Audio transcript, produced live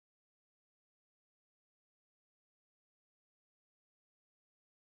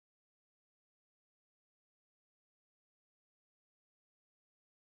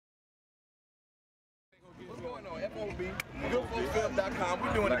FOBNation.com.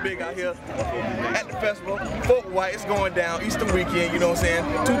 We're doing it big out here at the festival. Fort White, it's going down Easter weekend, you know what I'm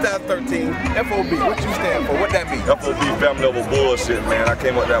saying? 2013. FOB, what you stand for? What that mean? FOB family level bullshit, man. I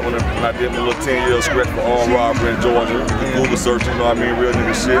came up with that when I did my little 10-year stretch for armed robbery in Georgia. Google search, you know what I mean? Real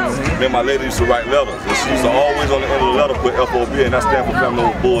nigga shit. Man, my lady used to write letters. And she used to always on the end of the letter put FOB, and that stand for family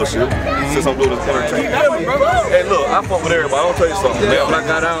level bullshit. Since I'm doing this entertainment. Hey, look, I fuck with everybody. I'll tell you something. Man, when I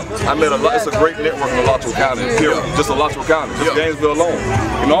got out, I met a lot. It's a great network in Alachua County, period. Just Alachua County, just Gainesville alone.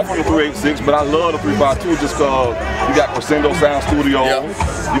 You know, I'm from the 386, but I love the 352 just cause you got Crescendo Sound Studio,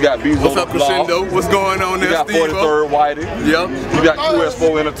 you got Bezo. What's up, Crescendo? What's going on there, You got 43rd Whitey. You got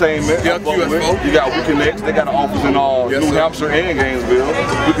QS4 Entertainment. QS4. You got Weekend They got an office in New Hampshire and Gainesville.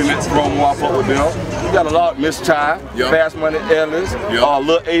 Weekend promo, I fuck with them. You got a lot of Miss Chai, Fast Money Ellis,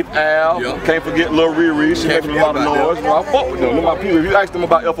 Lil 8th Al. Can't forget Lil Riri. She making a lot of noise. You know, I fuck with them. They're my people. If you ask them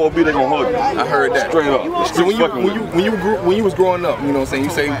about FOB, they gonna hug you. I heard that. Straight up. So when you was growing up, you know what I'm saying? You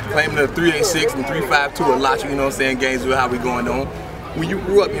say claiming the 386 and 352 Alachua, you know what I'm saying? Gainesville, how we going on? When you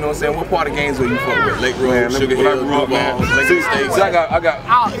grew up, you know what I'm saying? What part of Gainesville you fuck with? Lake Road, Sugar Hill, Lincoln State. See, I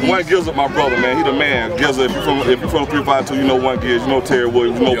got one Gizzard, my brother, man. He the man. Gizzard, if you from 352, you know one Giz, you know Terry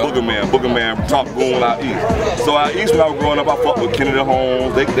Williams, you know Booger Man, top goon out east. So out east when I was growing up, I fucked with Kennedy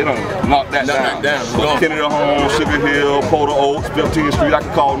Homes. They done knocked that down. Kennedy Homes, Sugar Hill, Porter Oaks, 15th Street. I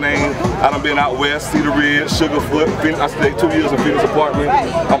can call names. I done been out west, Cedar Ridge, Sugarfoot. I stayed 2 years in Phoenix apartment.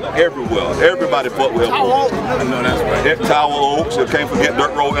 I'm everywhere. Everybody fuck with FOB. I know that's right. Tower Oaks. Can't forget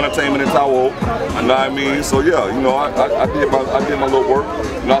Dirt Road Entertainment in Tower Oak. You know what I mean? So yeah, you know, I did my little work.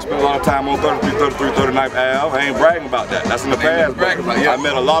 You know, I spent a lot of time on 33, 39th Ave. I ain't bragging about that. That's in the past. I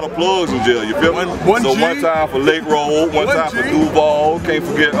met a lot of plugs in jail. You feel me? One time for Lake Road, one time for Duval. Can't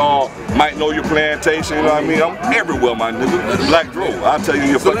forget Might Know Your Plantation. You know what I mean? I'm everywhere, my nigga. Black Dro. I'll tell you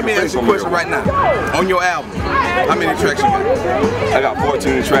your So let me ask you a question right now. On your album, how many tracks you got? I got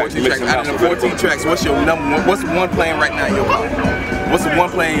 14 tracks. 14 tracks. Out of the 14 tracks, what's your number one? What's the one playing right now in your car? What's the one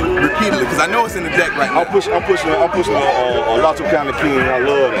playing repeatedly? Because I know it's in the deck right now. I'm pushing Alachua County King. I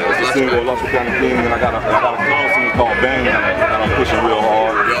love that. It's a single, Alachua County King, and I got a club single called Bang that I'm pushing real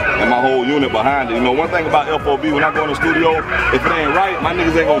hard. And my whole unit behind it. You know, one thing about FOB, when I go in the studio, if it ain't right, my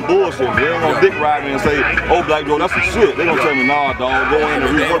niggas ain't gonna bullshit me. They ain't gonna dick ride me and say, oh, Black Joe, that's some shit. They gonna tell me, nah, dog, go in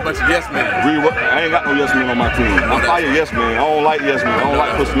and rework. Yes, man. I ain't got no yes men on my team. I'm fire yes man. I don't like yes men. I don't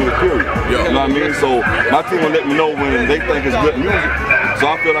like pushing me, period. You know what I mean? So my team will let me know when they think it's good music. So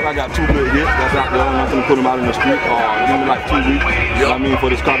I feel like I got 2 good hits that's out there, and I'm gonna put them out in the street. Give me like 2 weeks. You know what I mean?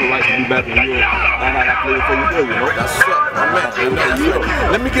 For this copyright to be back in here, I play it for you, you know. That's up.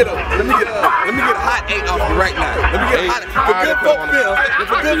 Let me get a hot 8 off you right now. Let me get a hot for good folk bill.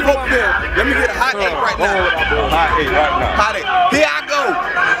 For good folk bill. Let me get a hot 8 right now. Hot 8 right now. Hot 8. Here I go.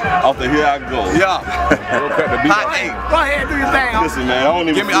 Off the Here I Go. Yeah. Hot 8. Go ahead, do your thing. Listen, man, I don't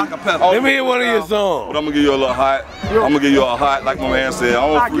even give me acapella. Let me hear one of your songs. But I'm gonna give you a little hot. I'm gonna give you a hot, like my man said. I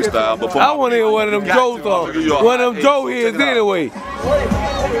don't freestyle, but I want to hear one of them Joe songs. One of them Joe hits anyway.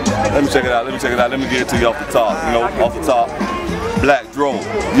 Let me check it out. Let me get it to you off the top. You know, off the top. Black Dro,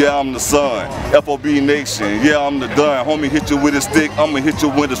 yeah, I'm the son. FOB Nation, yeah, I'm the gun. Homie hit you with a stick, I'ma hit you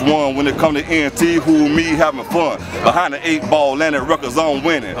with this one. When it come to NT, who me having fun. Behind the 8 ball, landed records, I'm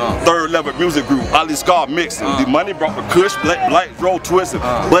winning. Third level music group, Ali Scar mixing. The money brought the kush, Black Dro twisting.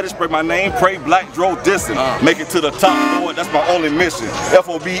 Buddy spray my name, pray Black Dro dissing. Make it to the top, boy, that's my only mission.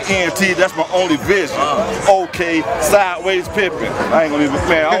 FOB NT, that's my only vision. Okay, sideways pippin'. I ain't gonna even,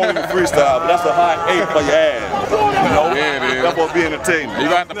 man, I don't even freestyle, but that's a hot 8 for your ass. You know? Yeah, it is. FOB Entertainment. You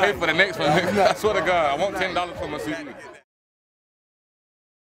gonna have to pay for the next one. I swear to God, I want $10 for my CD.